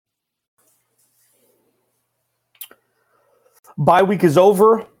Bye week is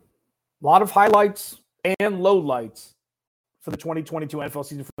over. A lot of highlights and lowlights for the 2022 NFL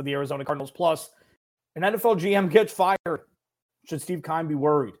season for the Arizona Cardinals. Plus, an NFL GM gets fired. Should Steve Keim be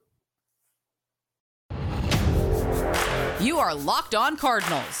worried? You are Locked On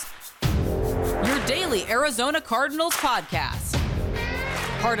Cardinals, your daily Arizona Cardinals podcast.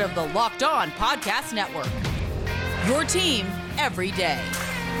 Part of the Locked On Podcast Network, your team every day.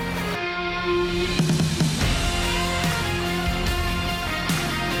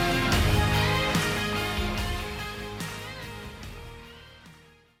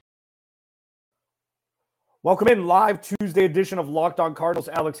 Welcome in, live Tuesday edition of Locked On Cardinals.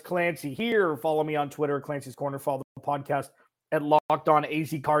 Alex Clancy here. Follow me on Twitter at Clancy's Corner. Follow the podcast at Locked On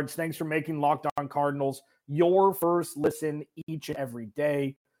AZ Cards. Thanks for making Locked On Cardinals your first listen each and every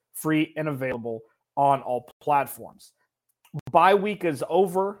day. Free and available on all platforms. Bye week is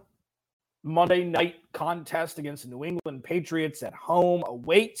over. Monday night contest against the New England Patriots at home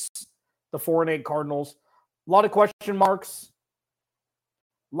awaits the 4-8 Cardinals. A lot of question marks.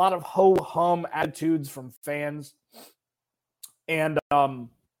 A lot of ho-hum attitudes from fans. And I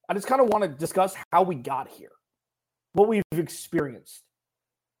just kind of want to discuss how we got here, what we've experienced.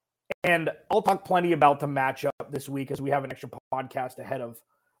 And I'll talk plenty about the matchup this week as we have an extra podcast ahead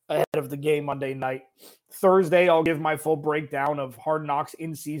of the game Monday night. Thursday, I'll give my full breakdown of Hard Knocks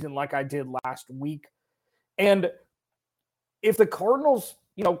in season like I did last week. And if the Cardinals,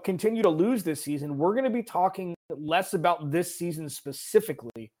 continue to lose this season, we're going to be talking less about this season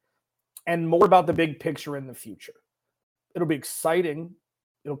specifically and more about the big picture in the future. It'll be exciting.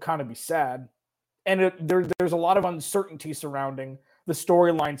 It'll kind of be sad. And there's a lot of uncertainty surrounding the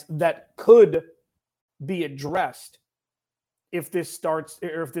storylines that could be addressed if this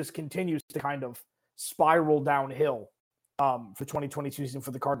continues to kind of spiral downhill for 2022 season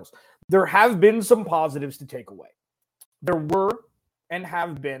for the Cardinals. There have been some positives to take away. There were and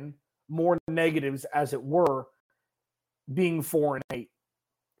have been more negatives, as it were, being 4-8.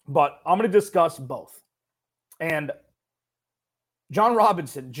 But I'm going to discuss both. And Jon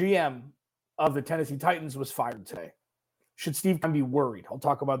Robinson, GM of the Tennessee Titans, was fired today. Should Steve Keim be worried? I'll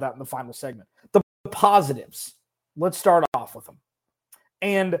talk about that in the final segment. The positives. Let's start off with them.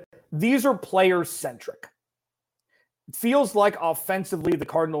 And these are player-centric. It feels like offensively the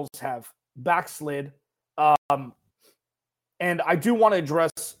Cardinals have backslid. And I do want to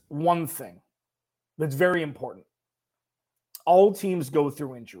address one thing that's very important. All teams go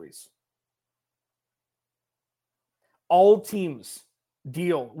through injuries. All teams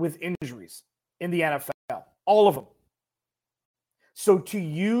deal with injuries in the NFL. All of them. So to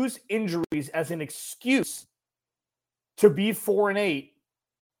use injuries as an excuse to be 4-8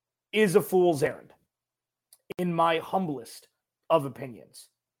 is a fool's errand, in my humblest of opinions.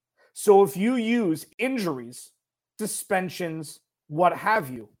 So if you use injuries, suspensions, what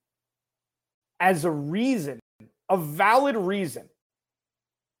have you, as a reason, a valid reason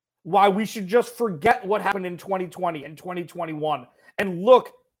why we should just forget what happened in 2020 and 2021 and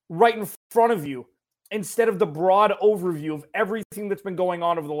look right in front of you instead of the broad overview of everything that's been going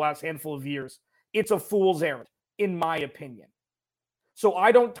on over the last handful of years, it's a fool's errand, in my opinion. So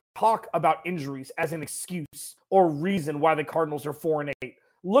I don't talk about injuries as an excuse or reason why the Cardinals are 4-8.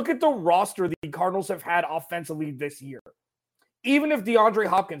 Look at the roster the Cardinals have had offensively this year. Even if DeAndre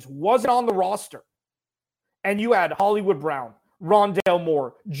Hopkins wasn't on the roster and you had Hollywood Brown, Rondale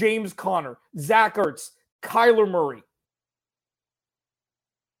Moore, James Conner, Zach Ertz, Kyler Murray.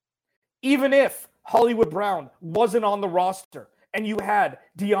 Even if Hollywood Brown wasn't on the roster and you had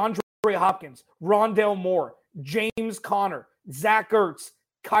DeAndre Hopkins, Rondale Moore, James Conner, Zach Ertz,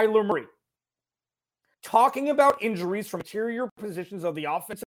 Kyler Murray. Talking about injuries from interior positions of the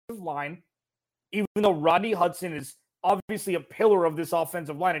offensive line, even though Rodney Hudson is obviously a pillar of this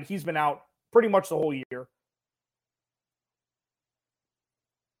offensive line and he's been out pretty much the whole year.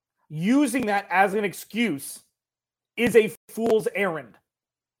 Using that as an excuse is a fool's errand,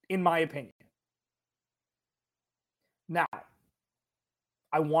 in my opinion. Now,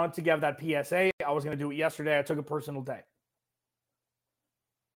 I wanted to give that PSA. I was going to do it yesterday. I took a personal day.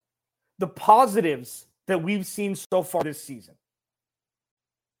 The positives that we've seen so far this season.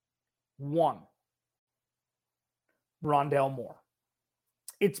 1, Rondale Moore.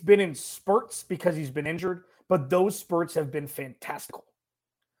 It's been in spurts because he's been injured, but those spurts have been fantastical.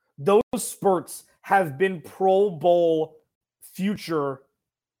 Those spurts have been Pro Bowl future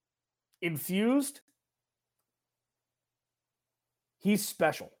infused. He's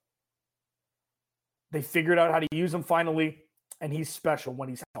special. They figured out how to use him finally, and he's special when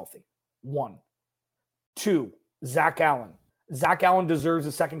he's healthy. 1. 2, Zach Allen. Zach Allen deserves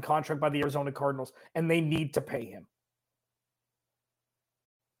a second contract by the Arizona Cardinals, and they need to pay him.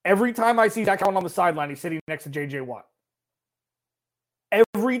 Every time I see Zach Allen on the sideline, he's sitting next to J.J. Watt.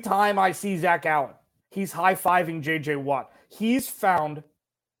 Every time I see Zach Allen, he's high-fiving J.J. Watt. He's found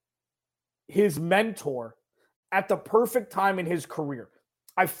his mentor at the perfect time in his career.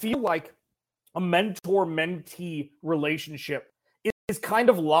 I feel like a mentor-mentee relationship is kind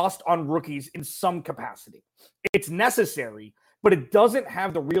of lost on rookies in some capacity. It's necessary, but it doesn't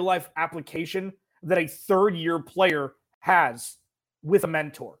have the real-life application that a third-year player has with a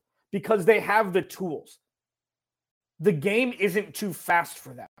mentor because they have the tools. The game isn't too fast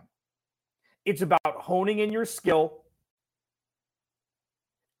for them. It's about honing in your skill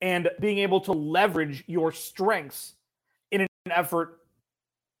and being able to leverage your strengths in an effort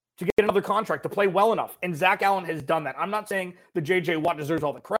to get another contract, to play well enough. And Zach Allen has done that. I'm not saying that J.J. Watt deserves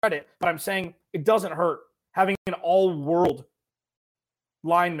all the credit, but I'm saying it doesn't hurt having an all-world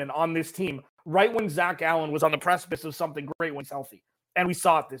lineman on this team right when Zach Allen was on the precipice of something great when he's healthy. And we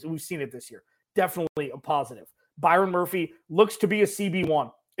saw it we've seen it this year. Definitely a positive. Byron Murphy looks to be a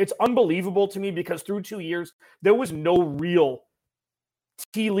CB1. It's unbelievable to me because through 2 years, there was no real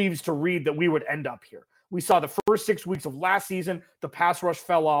tea leaves to read that we would end up here. We saw the first 6 weeks of last season, the pass rush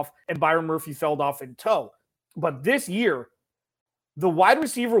fell off, and Byron Murphy fell off in tow. But this year, the wide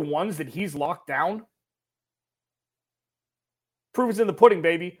receiver ones that he's locked down, proof is in the pudding,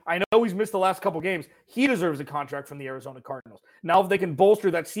 baby. I know he's missed the last couple games. He deserves a contract from the Arizona Cardinals. Now, if they can bolster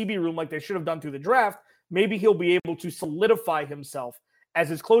that CB room like they should have done through the draft, maybe he'll be able to solidify himself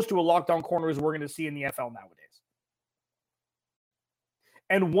as close to a lockdown corner as we're going to see in the NFL nowadays.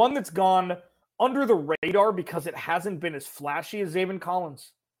 And one that's gone under the radar because it hasn't been as flashy as Zaven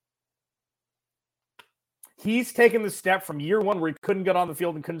Collins. He's taken the step from year one where he couldn't get on the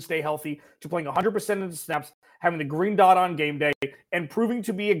field and couldn't stay healthy to playing 100% of the snaps, having the green dot on game day, and proving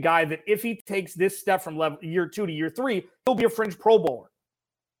to be a guy that if he takes this step from year 2 to year 3, he'll be a fringe Pro Bowler.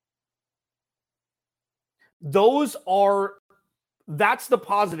 That's the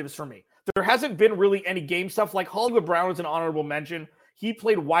positives for me. There hasn't been really any game stuff. Like Hollywood Brown is an honorable mention. He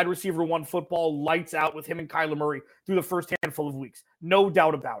played wide receiver 1 football, lights out with him and Kyler Murray through the first handful of weeks. No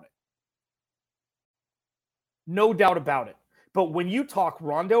doubt about it. No doubt about it. But when you talk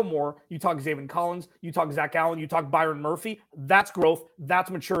Rondale Moore, you talk Zaven Collins, you talk Zach Allen, you talk Byron Murphy, that's growth, that's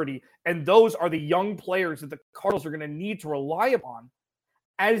maturity. And those are the young players that the Cardinals are going to need to rely upon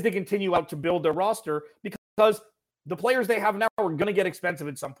as they continue out to build their roster, because the players they have now are going to get expensive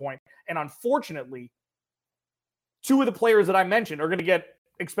at some point. And unfortunately, 2 of the players that I mentioned are going to get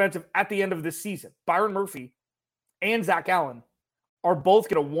expensive at the end of this season. Byron Murphy and Zach Allen are both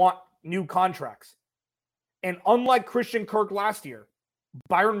going to want new contracts. And unlike Christian Kirk last year,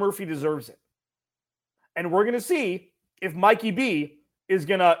 Byron Murphy deserves it. And we're going to see if Mikey B is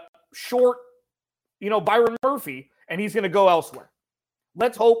going to short, Byron Murphy, and he's going to go elsewhere.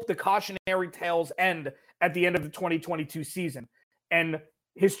 Let's hope the cautionary tales end at the end of the 2022 season and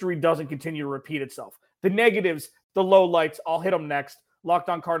history doesn't continue to repeat itself. The negatives, the lowlights, I'll hit them next. Locked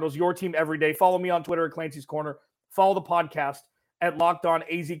On Cardinals, your team every day. Follow me on Twitter at Clancy's Corner. Follow the podcast at Locked On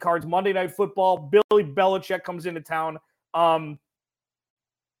AZ Cards. Monday Night Football, Billy Belichick comes into town.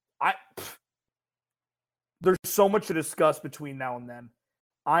 There's so much to discuss between now and then.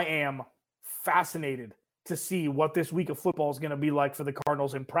 I am fascinated to see what this week of football is going to be like for the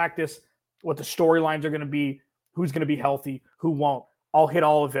Cardinals in practice, what the storylines are going to be, who's going to be healthy, who won't. I'll hit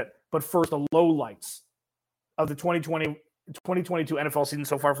all of it. But first, the lowlights of the 2022 NFL season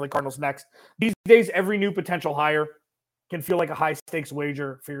so far for the Cardinals next. These days, every new potential hire can feel like a high-stakes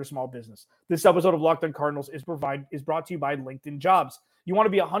wager for your small business. This episode of Locked On Cardinals is brought to you by LinkedIn Jobs. You want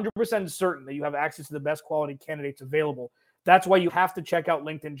to be 100% certain that you have access to the best quality candidates available. That's why you have to check out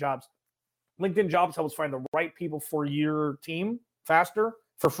LinkedIn Jobs. LinkedIn Jobs helps find the right people for your team faster,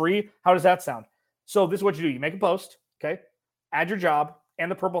 for free. How does that sound? So this is what you do. You make a post, okay? Add your job and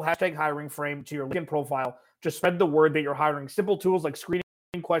the purple hashtag hiring frame to your LinkedIn profile. Just spread the word that you're hiring. Simple tools like screening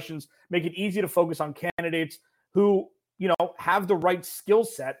questions make it easy to focus on candidates who have the right skill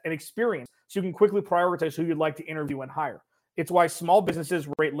set and experience so you can quickly prioritize who you'd like to interview and hire. It's why small businesses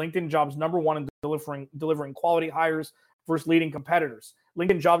rate LinkedIn Jobs #1 in delivering quality hires versus leading competitors.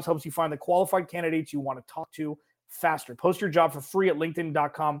 LinkedIn Jobs helps you find the qualified candidates you want to talk to faster. Post your job for free at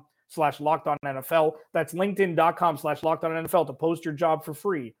linkedin.com/LockedOnNFL. That's linkedin.com/LockedOnNFL to post your job for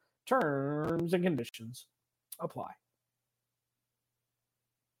free. Terms and conditions apply.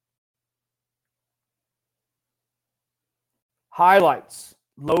 Highlights,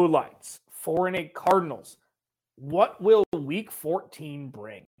 lowlights, 4-8 Cardinals. What will Week 14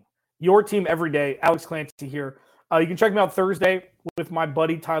 bring? Your team every day. Alex Clancy here. You can check me out Thursday with my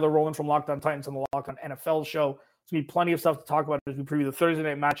buddy Tyler Rowland from Locked On Titans on the Locked On NFL show. going to be plenty of stuff to talk about as we preview the Thursday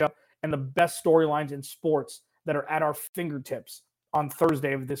night matchup and the best storylines in sports that are at our fingertips on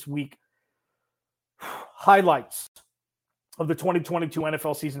Thursday of this week. Highlights of the 2022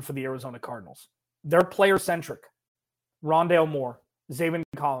 NFL season for the Arizona Cardinals. They're player-centric. Rondale Moore, Zaven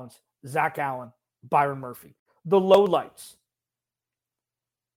Collins, Zach Allen, Byron Murphy. The lowlights.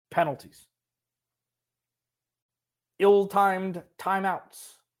 Penalties. Ill-timed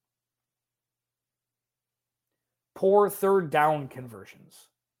timeouts. Poor third down conversions.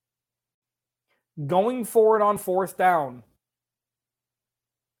 Going for it on fourth down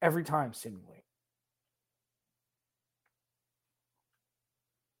every time, seemingly.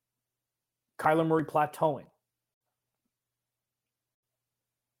 Kyler Murray plateauing.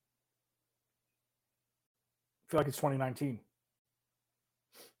 I feel like it's 2019.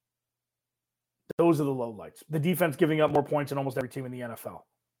 Those are the lowlights. The defense giving up more points than almost every team in the NFL.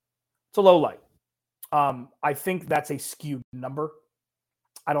 It's a low light. I think that's a skewed number.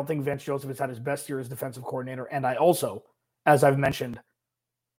 I don't think Vance Joseph has had his best year as defensive coordinator. And I also, as I've mentioned,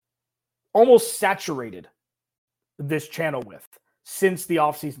 almost saturated this channel with since the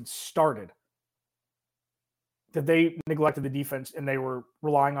offseason started that they neglected the defense and they were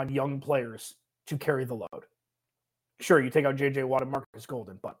relying on young players to carry the load. Sure, you take out J.J. Watt and Marcus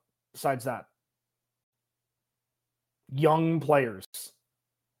Golden, but besides that, young players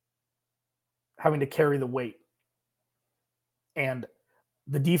having to carry the weight. And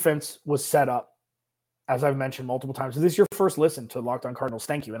the defense was set up, as I've mentioned multiple times. If this is your first listen to Locked On Cardinals,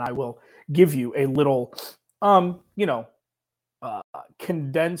 thank you. And I will give you a little,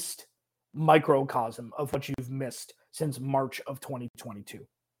 condensed microcosm of what you've missed since March of 2022.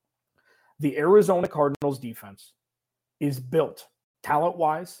 The Arizona Cardinals defense is built,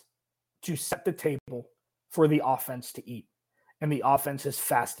 talent-wise, to set the table for the offense to eat. And the offense has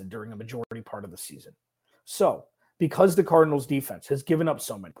fasted during a majority part of the season. So, because the Cardinals defense has given up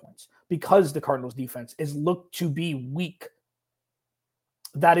so many points, because the Cardinals defense is looked to be weak,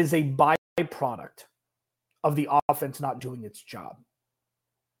 that is a byproduct of the offense not doing its job.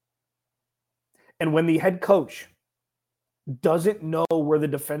 And when the head coach doesn't know where the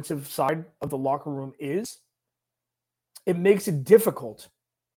defensive side of the locker room is, it makes it difficult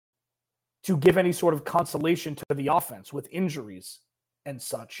to give any sort of consolation to the offense with injuries and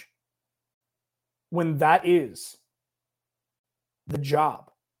such, when that is the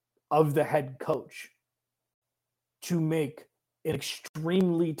job of the head coach to make an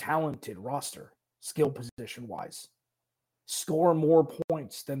extremely talented roster, skill position-wise, score more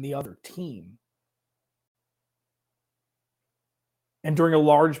points than the other team. And during a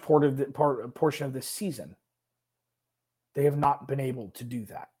large portion of this season, they have not been able to do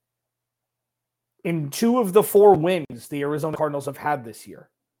that. In 2 of the 4 wins the Arizona Cardinals have had this year,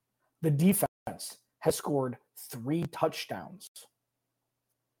 the defense has scored 3 touchdowns.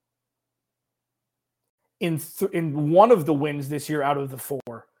 In one of the wins this year out of the 4,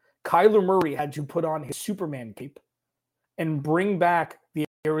 Kyler Murray had to put on his Superman cape and bring back the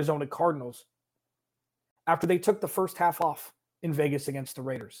Arizona Cardinals after they took the first half off in Vegas against the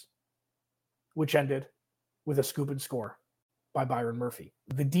Raiders, which ended with a scoop and score by Byron Murphy.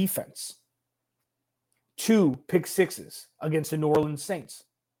 The defense, 2 pick sixes against the New Orleans Saints,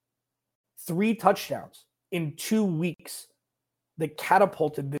 3 touchdowns in 2 weeks that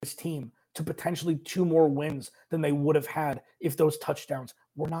catapulted this team to potentially 2 more wins than they would have had if those touchdowns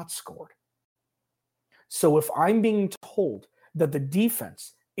were not scored. So if I'm being told that the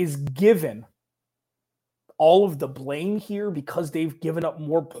defense is given all of the blame here because they've given up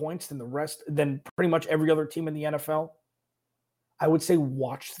more points than pretty much every other team in the NFL, I would say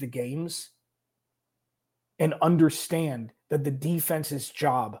watch the games and understand that the defense's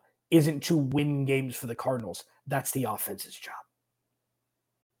job isn't to win games for the Cardinals. That's the offense's job.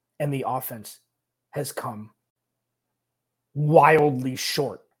 And the offense has come wildly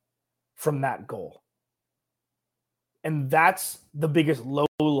short from that goal. And that's the biggest low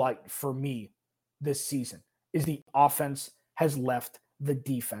light for me this season, is the offense has left the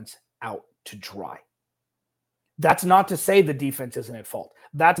defense out to dry. That's not to say the defense isn't at fault.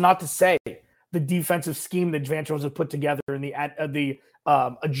 That's not to say the defensive scheme that Vance Joseph put together and the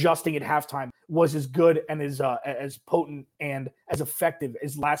adjusting at halftime was as good and as potent and as effective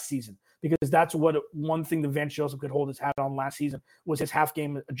as last season. Because that's what one thing that Vance Joseph could hold his hat on last season was his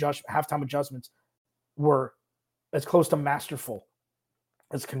halftime adjustments were as close to masterful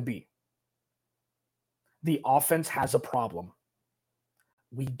as can be. The offense has a problem.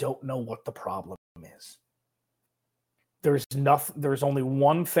 We don't know what the problem is. There's only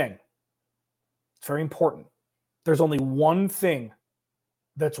one thing. It's very important. There's only one thing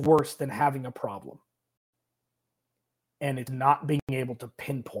that's worse than having a problem. and it's not being able to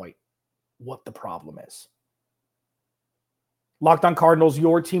pinpoint what the problem is. Locked On Cardinals,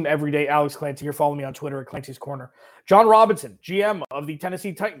 your team every day. Alex Clancy here. Follow me on Twitter at Clancy's Corner. John Robinson, GM of the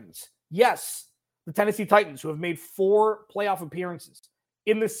Tennessee Titans. Yes, the Tennessee Titans, who have made 4 playoff appearances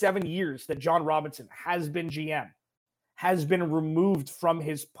in the 7 years that John Robinson has been GM, has been removed from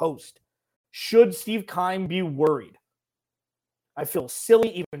his post. Should Steve Keim be worried? I feel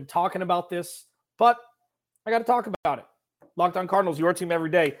silly even talking about this, but I got to talk about it. Locked On Cardinals, your team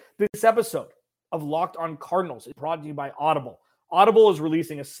every day. This episode of Locked On Cardinals is brought to you by Audible. Audible is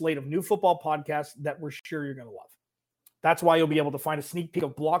releasing a slate of new football podcasts that we're sure you're going to love. That's why you'll be able to find a sneak peek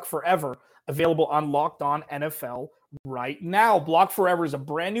of Block Forever available on Locked On NFL right now. Block Forever is a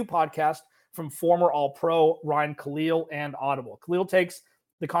brand new podcast from former All-Pro Ryan Kalil and Audible. Kalil takes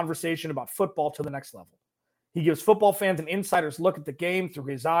the conversation about football to the next level. He gives football fans an insider's look at the game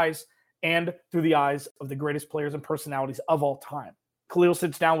through his eyes and through the eyes of the greatest players and personalities of all time. Kalil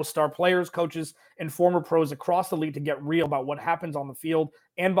sits down with star players, coaches, and former pros across the league to get real about what happens on the field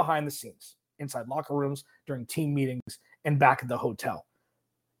and behind the scenes, inside locker rooms, during team meetings, and back at the hotel.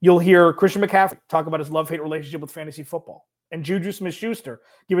 You'll hear Christian McCaffrey talk about his love-hate relationship with fantasy football, and Juju Smith-Schuster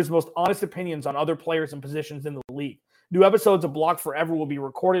give his most honest opinions on other players and positions in the league. New episodes of Block Forever will be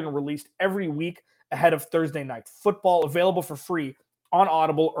recorded and released every week ahead of Thursday Night Football, available for free on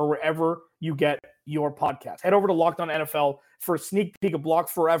Audible or wherever you get your podcast. Head over to Locked On NFL for a sneak peek of Block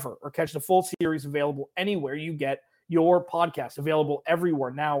Forever, or catch the full series available anywhere you get your podcast. Available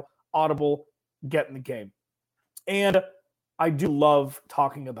everywhere now. Audible, get in the game. And I do love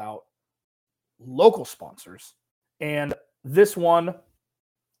talking about local sponsors, and this one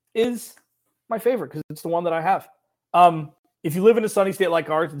is my favorite because it's the one that I have. If you live in a sunny state like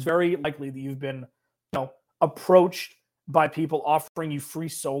ours, it's very likely that you've been, approached by people offering you free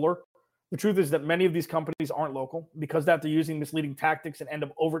solar. The truth is that many of these companies aren't local because that they're using misleading tactics and end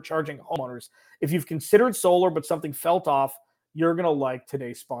up overcharging homeowners. If you've considered solar but something felt off, you're going to like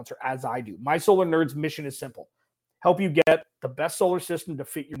today's sponsor, as I do. My Solar Nerd's mission is simple: help you get the best solar system to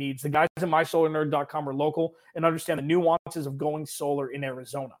fit your needs. The guys at mysolarnerd.com are local and understand the nuances of going solar in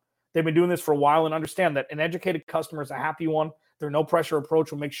Arizona. They've been doing this for a while and understand that an educated customer is a happy one. Their no-pressure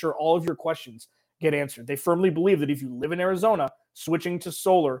approach will make sure all of your questions get answered. They firmly believe that if you live in Arizona, switching to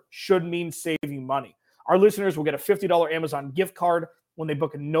solar should mean saving money. Our listeners will get a $50 Amazon gift card when they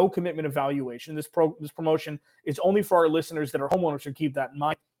book a no-commitment evaluation. This promotion is only for our listeners that are homeowners, so keep that in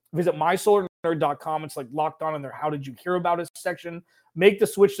mind. Visit mysolarnerd.com and select Locked On in their How Did You Hear About Us section. Make the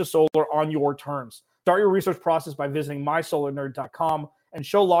switch to solar on your terms. Start your research process by visiting mysolarnerd.com and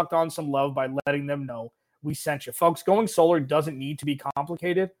show Locked On some love by letting them know we sent you. Folks, going solar doesn't need to be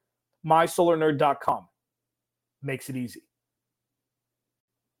complicated. mysolarnerd.com makes it easy.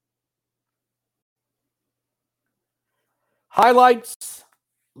 Highlights,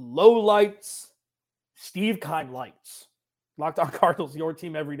 lowlights, Steve Keim lights. Locked On Cardinals, your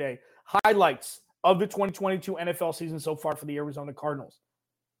team every day. Highlights of the 2022 NFL season so far for the Arizona Cardinals: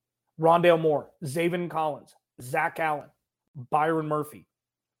 Rondale Moore, Zaven Collins, Zach Allen, Byron Murphy.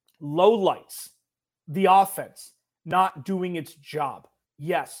 Lowlights, the offense not doing its job.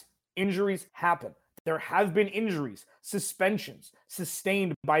 Yes, injuries happen. There have been injuries, suspensions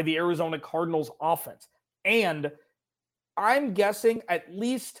sustained by the Arizona Cardinals offense. And I'm guessing at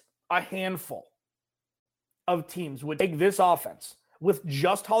least a handful of teams would take this offense with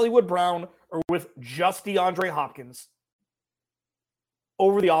just Hollywood Brown or with just DeAndre Hopkins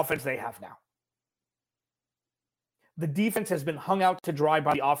over the offense they have now. The defense has been hung out to dry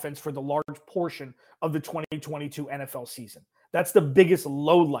by the offense for the large portion of the 2022 NFL season. That's the biggest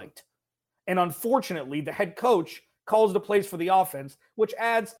low light. And unfortunately, the head coach calls the plays for the offense, which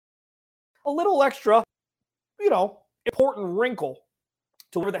adds a little extra, important wrinkle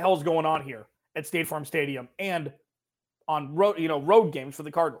to what the hell's going on here at State Farm Stadium and on road games for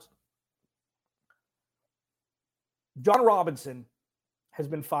the Cardinals. John Robinson has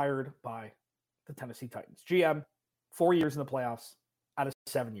been fired by the Tennessee Titans. GM, 4 years in the playoffs out of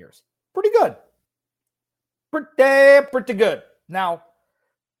 7 years. Pretty good. Pretty good. Now,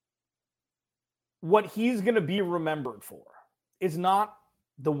 what he's going to be remembered for is not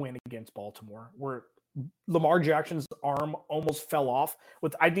the win against Baltimore, where Lamar Jackson's arm almost fell off.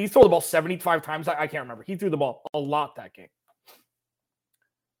 He threw the ball 75 times. I can't remember. He threw the ball a lot that game.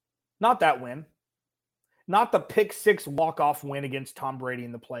 Not that win. Not the pick six walk-off win against Tom Brady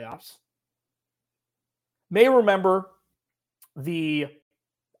in the playoffs. May remember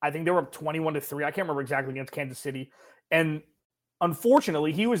I think they were up 21-3. I can't remember exactly, against Kansas City. And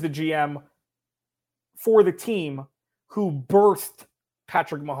unfortunately, he was the GM for the team who birthed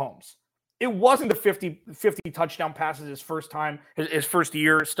Patrick Mahomes. It wasn't the 50 touchdown passes his first time, his first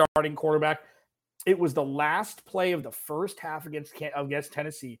year starting quarterback. It was the last play of the first half against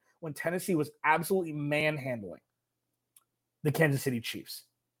Tennessee when Tennessee was absolutely manhandling the Kansas City Chiefs.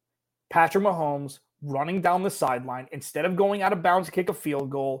 Patrick Mahomes running down the sideline. Instead of going out of bounds to kick a field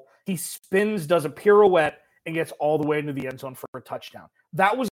goal, he spins, does a pirouette, and gets all the way into the end zone for a touchdown.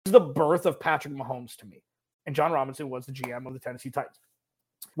 That was the birth of Patrick Mahomes to me. And John Robinson was the GM of the Tennessee Titans.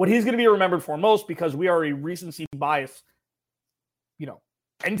 What he's going to be remembered for most, because we are a recency bias,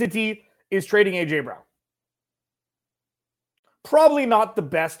 entity, is trading A.J. Brown. Probably not the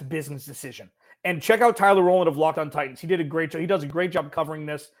best business decision. And check out Tyler Rowland of Locked On Titans. He did a great job. He does a great job covering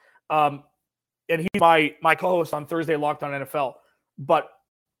this. And he's my co-host on Thursday, Locked On NFL. But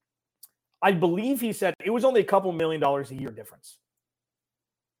I believe he said it was only a couple $1 million a year difference.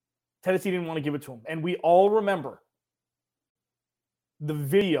 Tennessee didn't want to give it to him. And we all remember the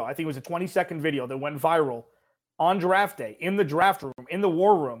video. I think it was a 20-second video that went viral on draft day, in the draft room, in the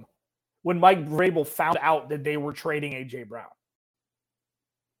war room, when Mike Vrabel found out that they were trading A.J. Brown.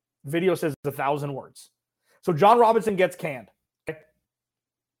 The video says 1,000 words. So John Robinson gets canned. Okay.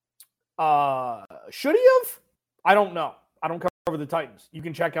 Should he have? I don't know. I don't cover the Titans. You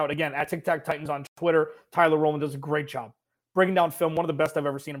can check out, again, at Tic Tac Titans on Twitter. Tyler Rowland does a great job breaking down film, one of the best I've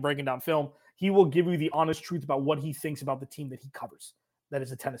ever seen him breaking down film. He will give you the honest truth about what he thinks about the team that he covers. That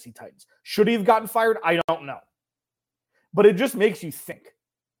is the Tennessee Titans. Should he have gotten fired? I don't know. But it just makes you think.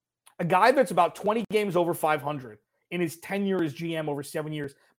 A guy that's about 20 games over 500 in his tenure as GM over 7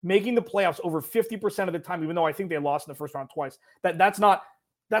 years, making the playoffs over 50% of the time, even though I think they lost in the first round twice. That's not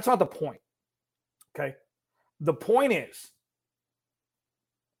the point. Okay? The point is,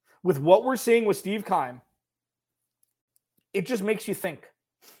 with what we're seeing with Steve Keim, it just makes you think.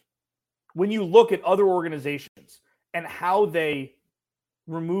 When you look at other organizations and how they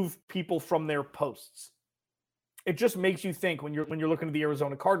remove people from their posts, it just makes you think when you're looking at the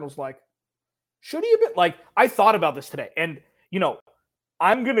Arizona Cardinals, like, should he have been? Like, I thought about this today. And,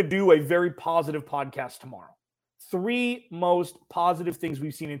 I'm going to do a very positive podcast tomorrow. 3 most positive things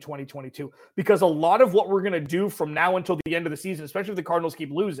we've seen in 2022. Because a lot of what we're going to do from now until the end of the season, especially if the Cardinals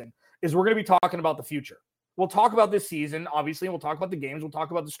keep losing, is we're going to be talking about the future. We'll talk about this season, obviously, and we'll talk about the games. We'll talk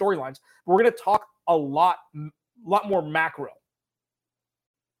about the storylines. But we're going to talk a lot more macro.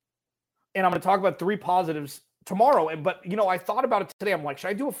 And I'm going to talk about 3 positives tomorrow. But, I thought about it today. I'm like, should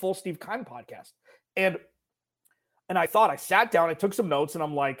I do a full Steve Keim podcast? And I sat down, I took some notes, and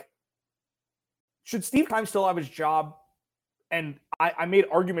I'm like, should Steve Keim still have his job? And I made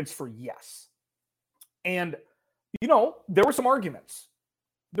arguments for yes. And, there were some arguments.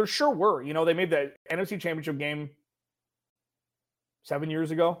 There sure were. They made the NFC Championship game 7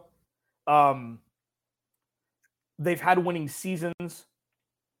 years ago. They've had winning seasons.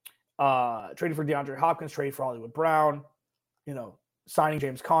 Trading for DeAndre Hopkins, trading for Hollywood Brown, signing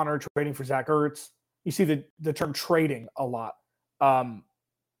James Conner, trading for Zach Ertz. You see the term trading a lot.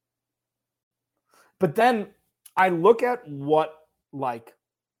 But then I look at what,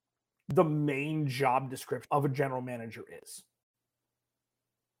 the main job description of a general manager is.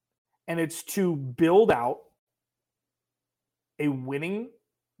 And it's to build out a winning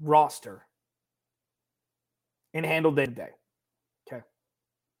roster and handle day-to-day. Okay.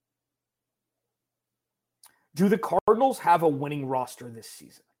 Do the Cardinals have a winning roster this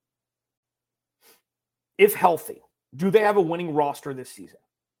season? If healthy, do they have a winning roster this season?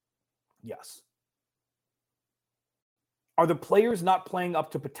 Yes. Are the players not playing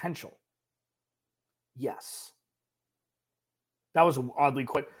up to potential? Yes. That was oddly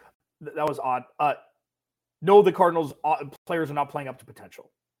quick. That was odd. No, the Cardinals players are not playing up to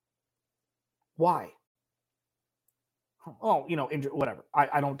potential. Why? Oh, injury, whatever.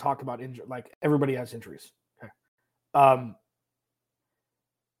 I don't talk about injury. Like, everybody has injuries. Okay.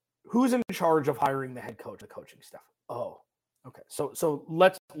 Who's in charge of hiring the head coach, the coaching staff? Oh, okay. So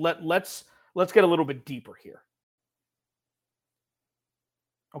let's get a little bit deeper here.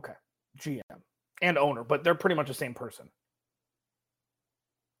 Okay, GM and owner, but they're pretty much the same person.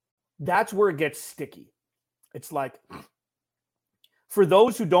 That's where it gets sticky. It's like, for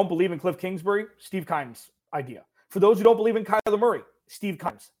those who don't believe in Cliff Kingsbury, Steve Keim's idea. For those who don't believe in Kyler Murray, Steve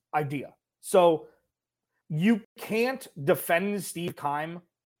Keim's idea. So you can't defend Steve Keim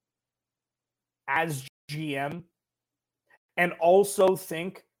as GM and also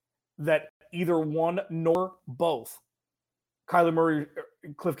think that either one nor both Kyler Murray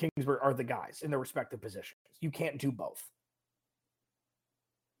or Cliff Kingsbury are the guys in their respective positions. You can't do both.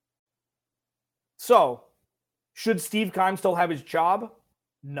 So, should Steve Keim still have his job?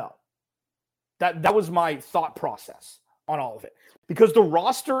 No. That was my thought process on all of it. Because the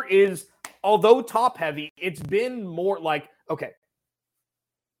roster is although top heavy, it's been more like, okay,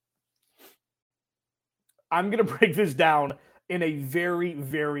 I'm going to break this down in a very,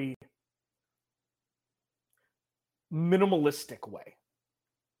 very minimalistic way,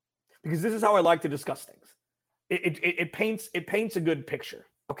 because this is how I like to discuss things. It paints a good picture.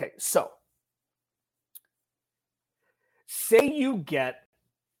 Okay, so say you get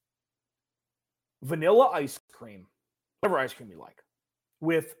vanilla ice cream, whatever ice cream you like,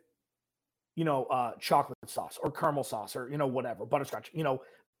 with, chocolate sauce or caramel sauce or, whatever, butterscotch,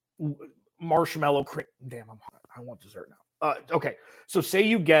 marshmallow cream. Damn, I want dessert now. Okay, so say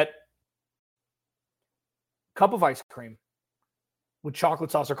you get a cup of ice cream with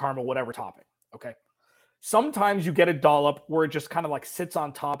chocolate sauce or caramel, whatever topping, okay? Sometimes you get a dollop where it just kind of like sits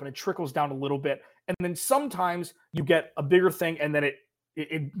on top and it trickles down a little bit. And then sometimes you get a bigger thing and then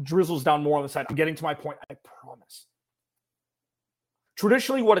it drizzles down more on the side. I'm getting to my point, I promise.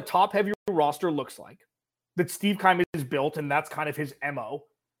 Traditionally, what a top-heavy roster looks like, that Steve Keim has built, and that's kind of his MO,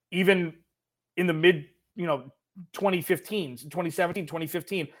 even in the mid, 2015, 2017,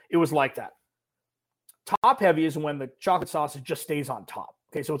 2015, it was like that. Top heavy is when the chocolate sauce just stays on top.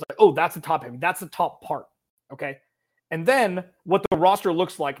 Okay, so it's like, oh, that's the top heavy. That's the top part. Okay. And then what the roster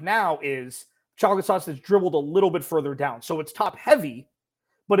looks like now is chocolate sauce that's dribbled a little bit further down. So it's top heavy,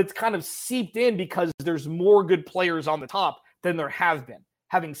 but it's kind of seeped in because there's more good players on the top than there have been.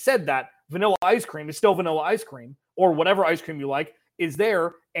 Having said that, vanilla ice cream is still vanilla ice cream, or whatever ice cream you like is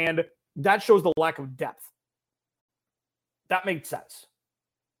there, and that shows the lack of depth. That made sense,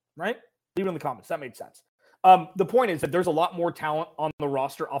 right? Leave it in the comments. That made sense. The point is that there's a lot more talent on the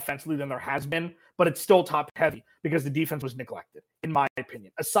roster offensively than there has been, but it's still top heavy because the defense was neglected, in my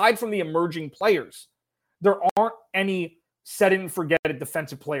opinion. Aside from the emerging players, there aren't any set it and forget it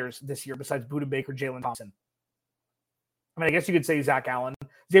defensive players this year besides Budda Baker, Jalen Thompson. I mean, I guess you could say Zach Allen.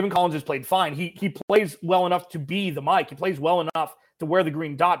 Zaven Collins has played fine. He plays well enough to be the Mike. He plays well enough to wear the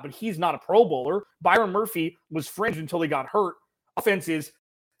green dot, but he's not a Pro Bowler. Byron Murphy was fringe until he got hurt. Offense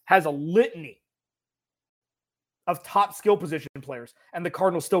has a litany of top skill position players, and the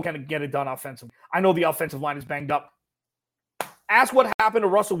Cardinals still can't get it done offensively. I know the offensive line is banged up. Ask what happened to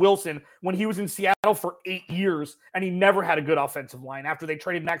Russell Wilson when he was in Seattle for 8 years, and he never had a good offensive line after they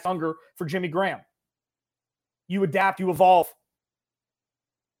traded Max Unger for Jimmy Graham. You adapt, you evolve.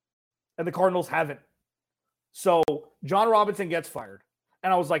 And the Cardinals haven't. So John Robinson gets fired.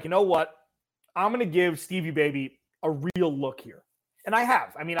 And I was like, you know what? I'm going to give Stevie Baby a real look here. And I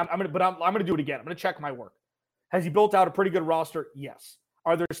have. I mean, I'm going to do it again. I'm going to check my work. Has he built out a pretty good roster? Yes.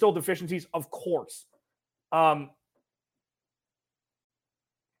 Are there still deficiencies? Of course. And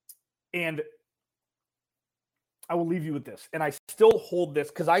I will leave you with this. And I still hold this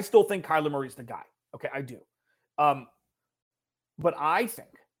because I still think Kyler Murray's the guy. Okay, I do. But I think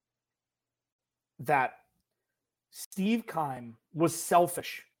that Steve Keim was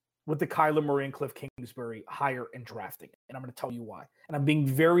selfish with the Kyler Murray and Cliff Kingsbury hire and drafting. And I'm going to tell you why. And I'm being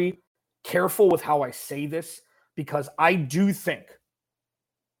very careful with how I say this because I do think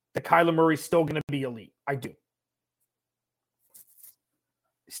that Kyler Murray's still going to be elite. I do.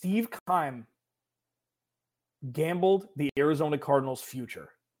 Steve Keim gambled the Arizona Cardinals' future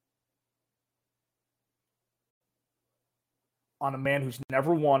on a man who's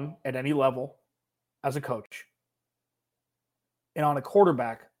never won at any level as a coach, and on a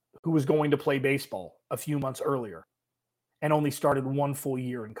quarterback who was going to play baseball a few months earlier and only started one full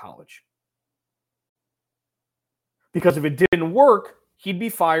year in college. Because if it didn't work, he'd be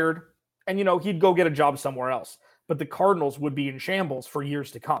fired and, he'd go get a job somewhere else. But the Cardinals would be in shambles for years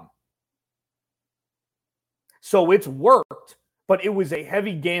to come. So it's worked, but it was a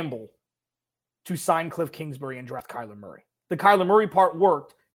heavy gamble to sign Cliff Kingsbury and draft Kyler Murray. The Kyler Murray part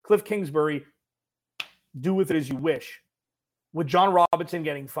worked. Cliff Kingsbury, do with it as you wish. With John Robinson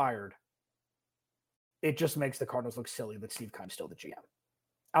getting fired, it just makes the Cardinals look silly that Steve Keim's still the GM.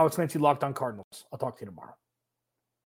 Alex Clancy, Locked On Cardinals. I'll talk to you tomorrow.